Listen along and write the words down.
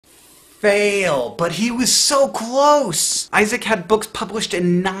Fail, but he was so close! Isaac had books published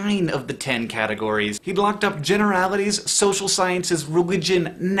in 9 of the 10 categories. He'd locked up generalities, social sciences,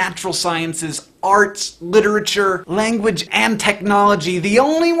 religion, natural sciences, arts, literature, language, and technology. The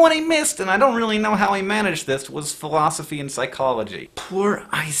only one he missed, and I don't really know how he managed this, was philosophy and psychology. Poor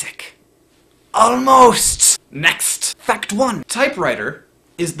Isaac. Almost! Next! Fact 1. Typewriter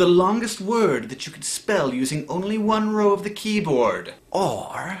is the longest word that you could spell using only one row of the keyboard.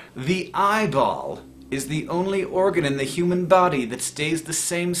 Or, the eyeball is the only organ in the human body that stays the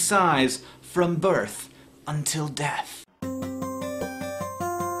same size from birth until death.